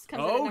Hopps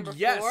comes in at number 4.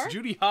 Yes,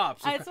 Judy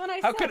Hopps. That's what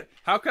I said.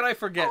 How could I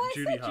forget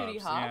Judy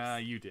Hopps? Hopps? Yeah,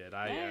 you did.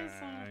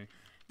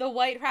 The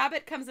White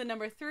Rabbit comes in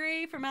number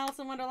 3 from Alice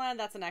in Wonderland.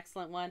 That's an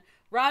excellent one.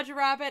 Roger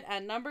Rabbit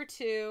at number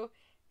 2.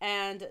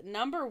 And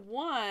number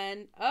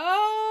 1,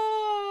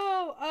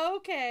 oh,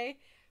 okay.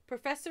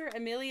 Professor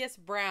Emilius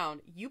Brown.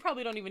 You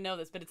probably don't even know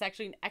this, but it's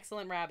actually an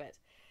excellent rabbit.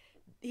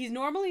 He's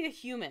normally a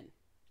human.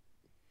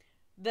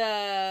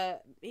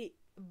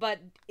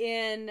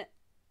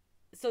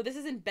 So this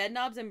is in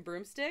Bedknobs and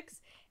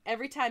Broomsticks.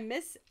 Every time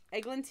Miss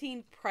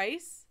Eglantine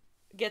Price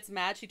gets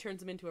mad, she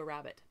turns him into a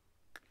rabbit.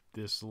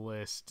 This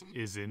list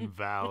is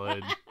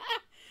invalid.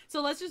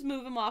 So let's just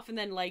move him off and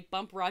then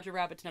bump Roger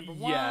Rabbit to number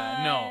 1.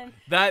 Yeah,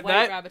 no.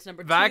 White Rabbit's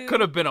number 2. That could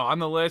have been on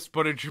the list,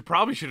 but it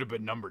probably should have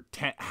been number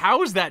 10.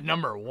 How is that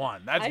number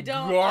 1? That's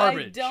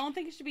garbage. I don't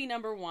think it should be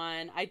number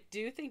 1. I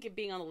do think it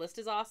being on the list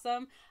is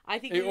awesome. I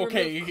think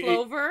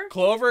Clover.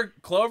 Clover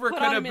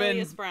could have been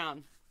Emilius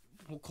Brown.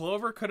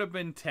 Clover could have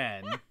been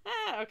 10.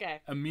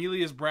 Okay.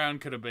 Emilius Brown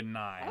could have been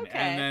 9. Okay.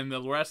 And then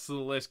the rest of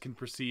the list can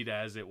proceed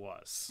as it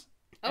was.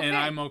 Okay. And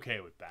I'm okay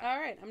with that. All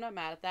right. I'm not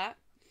mad at that.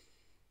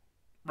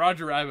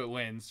 Roger Rabbit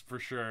wins for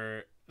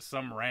sure.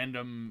 Some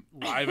random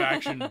live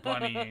action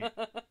bunny.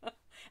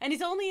 And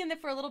he's only in there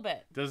for a little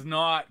bit. Does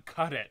not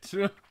cut it.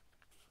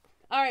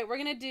 All right.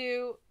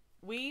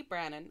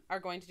 Brandon, are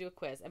going to do a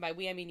quiz. And by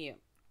we, I mean you.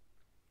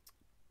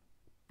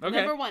 Okay.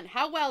 Number 1.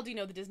 How well do you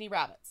know the Disney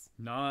rabbits?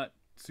 Not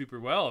super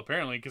well,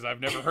 apparently, because I've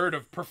never heard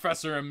of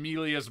Professor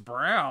Emilius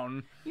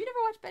Brown. You never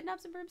watched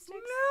Bedknobs and Broomsticks?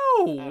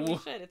 No. Oh, you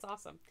should. It's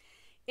awesome.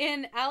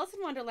 In Alice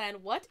in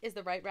Wonderland, what is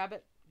the white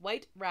rabbit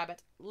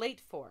late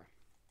for?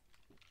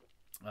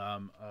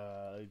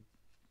 A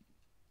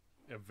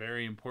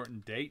very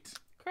important date.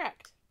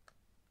 Correct.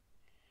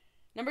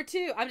 Number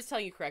 2, I'm just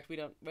telling you correct. We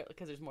don't,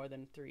 because there's more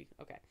than 3.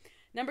 Okay.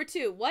 Number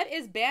 2, what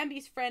is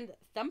Bambi's friend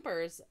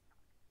Thumper's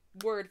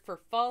word for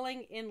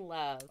falling in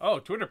love? Oh,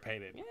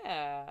 Twitter-pated.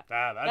 Yeah.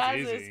 That's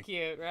easy. That is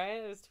cute,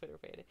 right? It was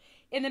Twitter-pated.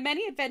 In the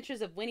Many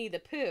Adventures of Winnie the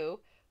Pooh,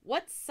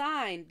 what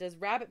sign does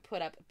Rabbit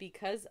put up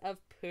because of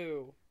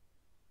Pooh?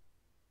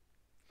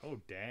 Oh,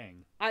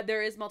 dang.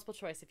 There is multiple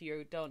choice if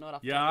you don't know it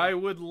off the top. Yeah, I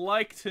would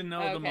like to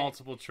know the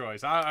multiple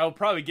choice. I'll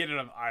probably get it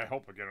on... I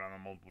hope I get it on the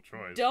multiple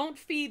choice. Don't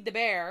feed the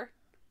bear,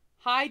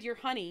 hide your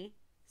honey,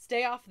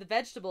 stay off the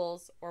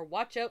vegetables, or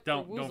watch out for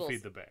woozles. Don't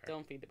feed the bear.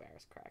 Don't feed the bear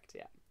is correct,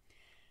 yeah.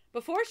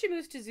 Before she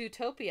moves to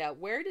Zootopia,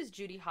 where does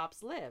Judy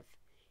Hopps live?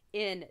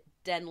 In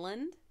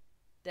Denland,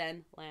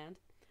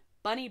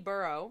 Bunny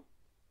Burrow,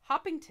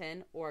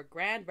 Hoppington, or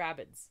Grand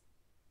Rapids?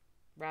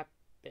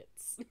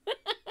 Rabbits.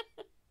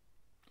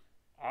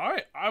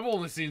 I've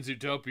only seen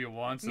Zootopia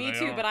once. Me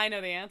too, but I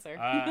know the answer.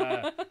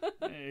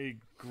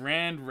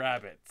 Grand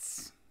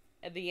Rabbits.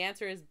 And the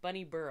answer is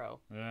Bunny Burrow.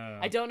 Yeah.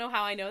 I don't know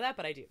how I know that,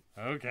 but I do.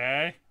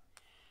 Okay.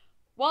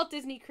 Walt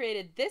Disney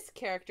created this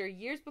character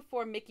years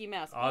before Mickey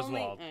Mouse.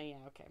 Oswald. Oh, yeah,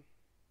 okay.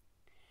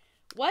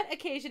 What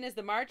occasion is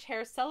the March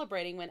Hare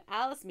celebrating when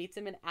Alice meets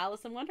him in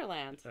Alice in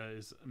Wonderland?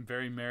 Is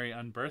Very Merry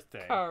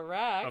Unbirthday.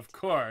 Correct. Of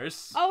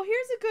course. Oh,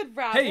 here's a good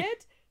rabbit. Hey,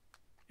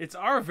 it's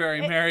our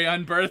Very Merry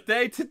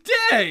Unbirthday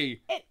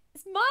today.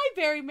 It's my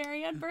Very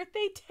Merry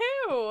Unbirthday,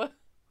 too.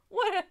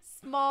 What a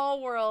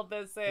small world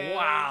this is.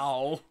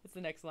 Wow. It's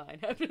the next line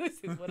after this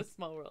is what a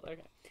small world.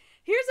 Okay.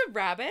 Here's a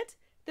rabbit.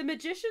 The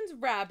magician's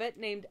rabbit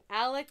named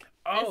Alec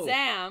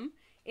Azam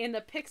in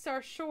the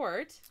Pixar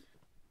short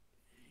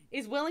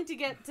is willing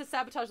to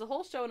sabotage the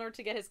whole show in order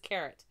to get his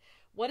carrot.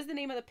 What is the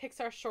name of the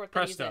Pixar short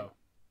that he's in? Presto.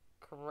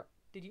 Correct.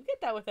 Did you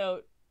get that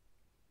without...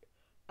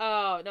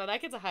 Oh, no,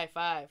 that gets a high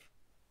five.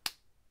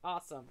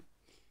 Awesome.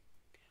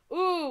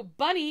 Ooh,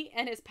 Bunny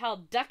and his pal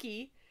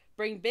Ducky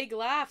bring big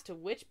laughs to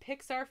which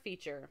Pixar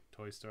feature?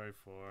 Toy Story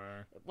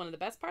 4. One of the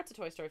best parts of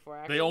Toy Story 4,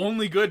 actually. The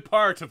only good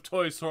part of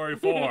Toy Story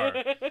 4.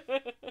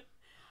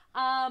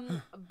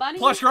 Bunny...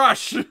 Plush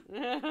Rush! It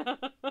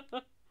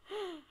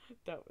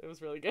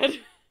was really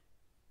good.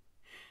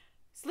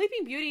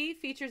 Sleeping Beauty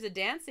features a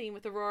dance scene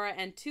with Aurora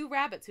and two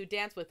rabbits who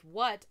dance with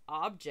what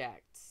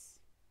objects?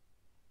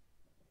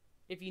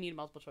 If you need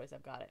multiple choice,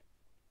 I've got it.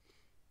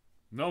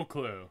 No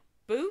clue.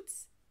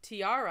 Boots,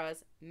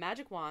 tiaras,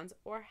 magic wands,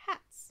 or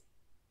hats.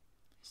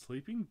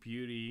 Sleeping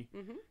Beauty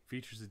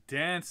features a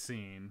dance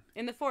scene.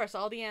 In the forest,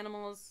 all the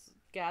animals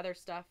gather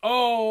stuff.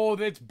 Oh,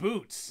 that's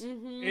Boots.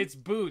 It's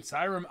Boots.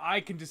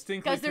 I can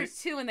distinctly... Because there's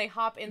two and they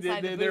hop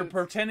inside the boots. They're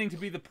pretending to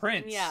be the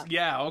prince. Yeah.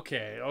 Yeah,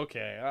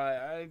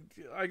 okay.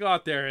 I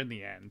got there in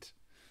the end.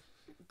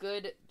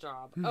 Good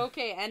job.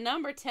 Okay, and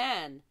number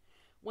 10.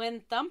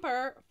 When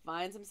Thumper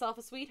finds himself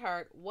a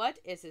sweetheart, what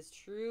is his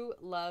true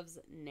love's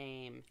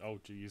name? Oh,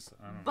 jeez.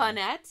 I don't know.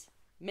 Bunette,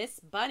 Miss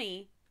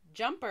Bunny,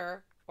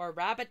 Jumper, or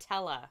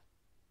Rabbitella?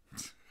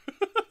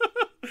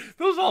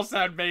 Those all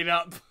sound made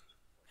up.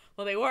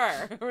 Well, they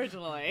were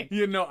originally.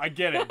 You know, I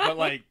get it, but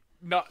like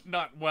not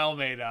well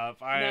made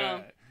up.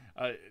 I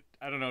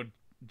don't know,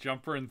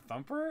 Jumper and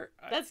Thumper?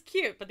 That's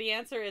cute, but the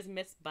answer is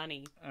Miss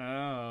Bunny.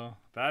 Oh,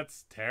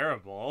 that's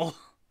terrible.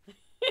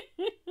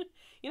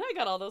 You know, I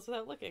got all those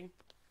without looking.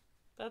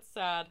 That's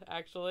sad,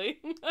 actually.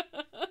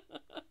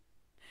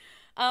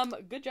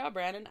 Good job,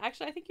 Brandon.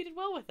 Actually, I think you did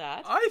well with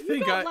that.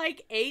 You got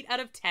like 8 out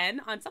of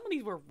 10. On some of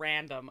these were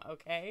random,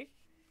 okay?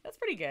 That's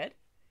pretty good.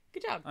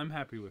 Good job. I'm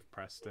happy with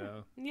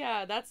Presto.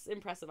 Yeah, that's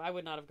impressive. I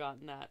would not have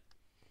gotten that.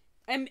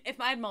 And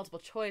if I had multiple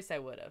choice, I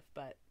would have,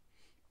 but...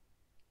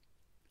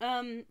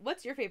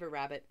 what's your favorite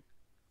rabbit?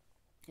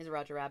 Is it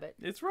Roger Rabbit?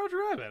 It's Roger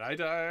Rabbit.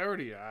 It's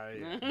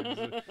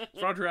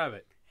Roger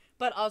Rabbit.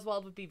 But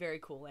Oswald would be very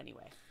cool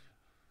anyway.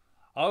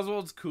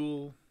 Oswald's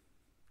cool,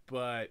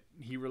 but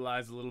he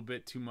relies a little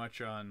bit too much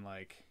on,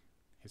 like,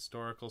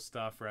 historical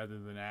stuff rather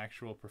than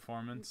actual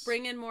performance.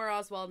 Bring in more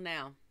Oswald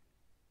now.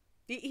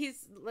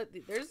 He's like,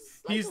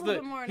 there's like a little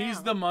bit more now.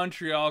 He's the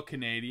Montreal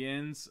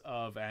Canadiens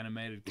of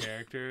animated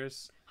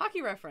characters.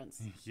 Hockey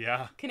reference.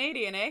 Yeah.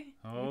 Canadian, eh?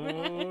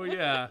 Oh,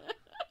 yeah.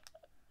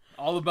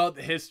 All about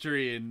the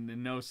history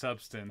and no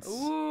substance.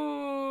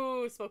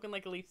 Ooh, spoken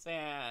like a Leafs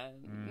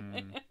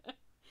fan.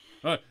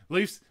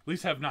 Leafs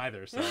have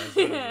neither. So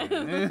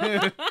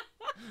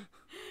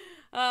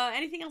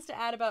anything else to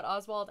add about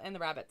Oswald and the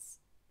rabbits?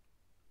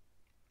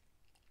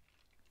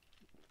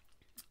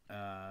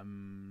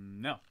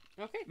 No.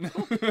 Okay,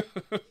 cool.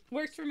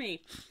 Works for me.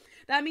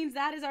 That means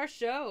that is our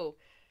show.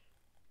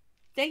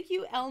 Thank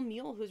you, El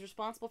Mule, who's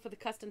responsible for the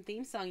custom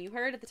theme song you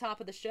heard at the top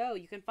of the show.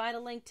 You can find a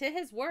link to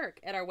his work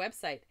at our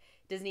website,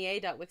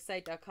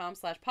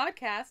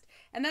 disneya.wixsite.com/podcast,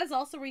 and that is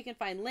also where you can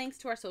find links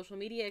to our social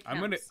media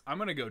accounts. I'm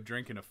gonna go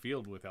drink in a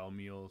field with El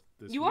Mule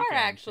this You weekend. are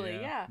actually,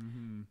 yeah.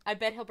 Mm-hmm. I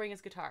bet he'll bring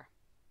his guitar.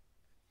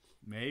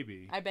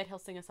 Maybe. I bet he'll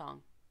sing a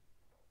song.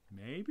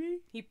 Maybe?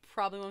 He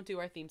probably won't do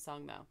our theme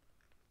song, though.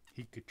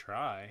 He could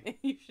try.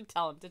 You should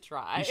tell him to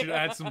try. You should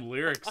add some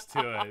lyrics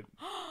to it.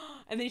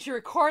 And then you should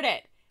record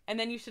it. And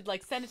then you should,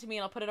 like, send it to me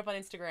and I'll put it up on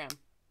Instagram.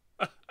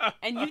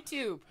 And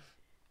YouTube.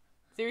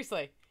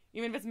 Seriously.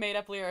 Even if it's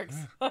made-up lyrics.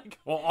 Like,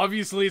 well,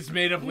 obviously it's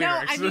made-up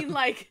lyrics. No, I mean,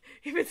 like,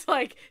 if it's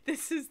like,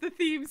 this is the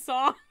theme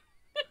song.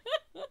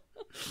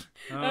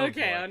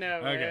 Okay, oh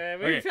no. Okay.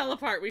 We fell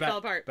apart. We fell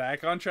apart.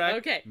 Back on track.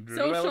 Okay,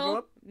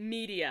 social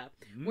media.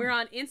 We're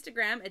on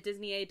Instagram at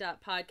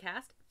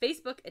disneya.podcast,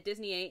 Facebook at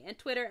disneya, and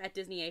Twitter at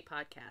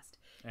disneyapodcast.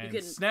 And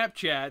you can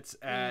Snapchats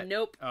at...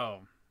 Nope. Oh.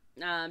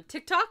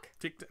 TikTok?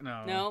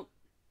 No. No.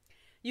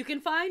 You can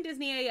find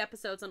Disney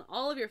episodes on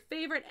all of your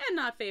favorite and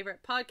not favorite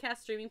podcast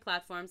streaming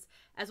platforms,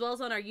 as well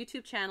as on our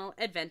YouTube channel,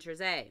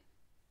 Adventures A.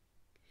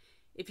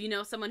 If you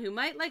know someone who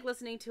might like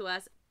listening to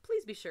us,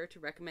 please be sure to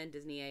recommend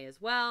Disney A as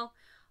well.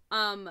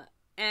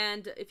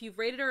 And if you've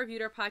rated or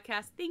reviewed our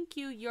podcast, thank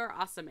you. You're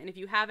awesome. And if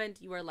you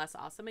haven't, you are less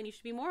awesome, and you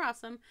should be more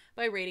awesome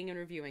by rating and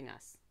reviewing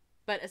us.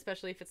 but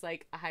especially if it's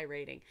like a high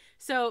rating.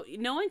 So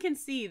no one can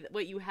see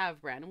what you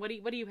have, Brandon. What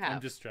do you have? I'm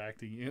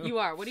distracting you. You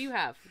are. What do you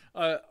have?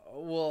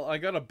 Well, I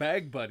got a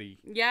bag buddy.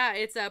 Yeah,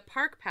 it's a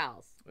Park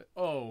Pals.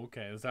 Oh,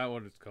 okay. Is that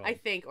what it's called? I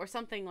think, or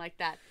something like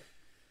that.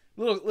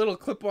 Little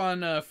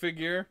clip-on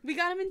figure. We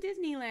got him in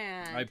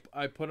Disneyland.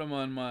 I put him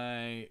on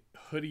my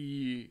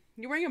hoodie.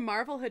 You're wearing a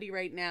Marvel hoodie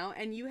right now,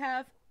 and you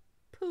have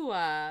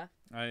Pua.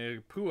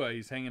 Pua,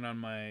 he's hanging on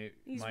my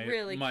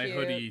really my cute.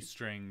 hoodie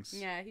strings.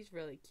 Yeah, he's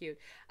really cute.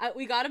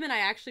 We got him, and I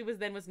actually was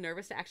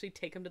nervous to actually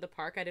take him to the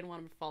park. I didn't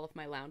want him to fall off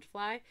my lounge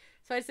fly,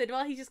 so I said,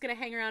 well, he's just gonna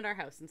hang around our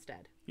house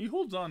instead. He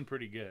holds on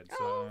pretty good. So,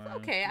 oh,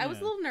 okay. Yeah. I was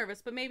a little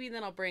nervous, but maybe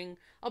then I'll bring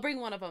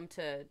one of them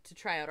to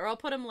try out, or I'll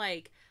put him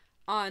like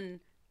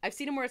on. I've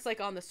seen him where it's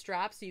like on the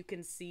strap, so you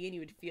can see and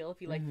you would feel if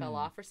he like fell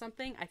off or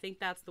something. I think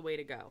that's the way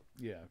to go.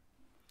 Yeah.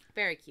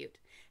 Very cute.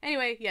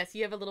 Anyway, yes,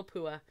 you have a little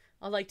Pua.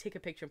 I'll like take a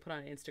picture and put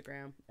on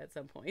Instagram at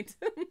some point.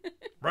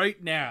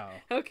 Right now.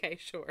 Okay,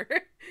 sure.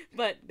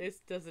 But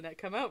this doesn't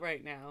come out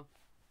right now.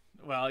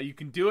 Well, you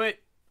can do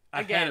it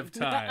ahead of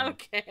time.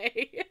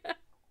 Okay.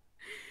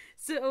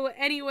 So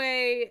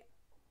anyway,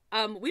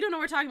 we don't know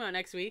what we're talking about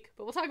next week,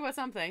 but we'll talk about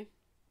something.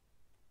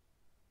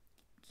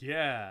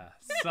 Yeah,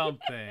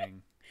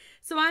 something.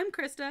 So I'm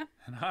Krysta.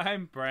 And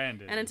I'm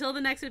Brandon. And until the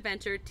next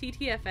adventure,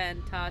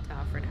 TTFN,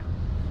 ta-ta for now.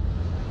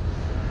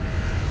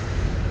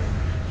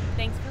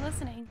 Thanks for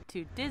listening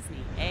to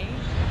Disney, eh?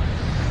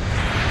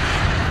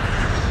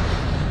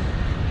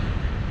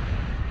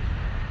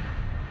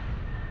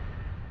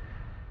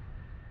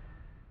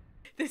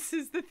 This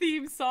is the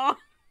theme song.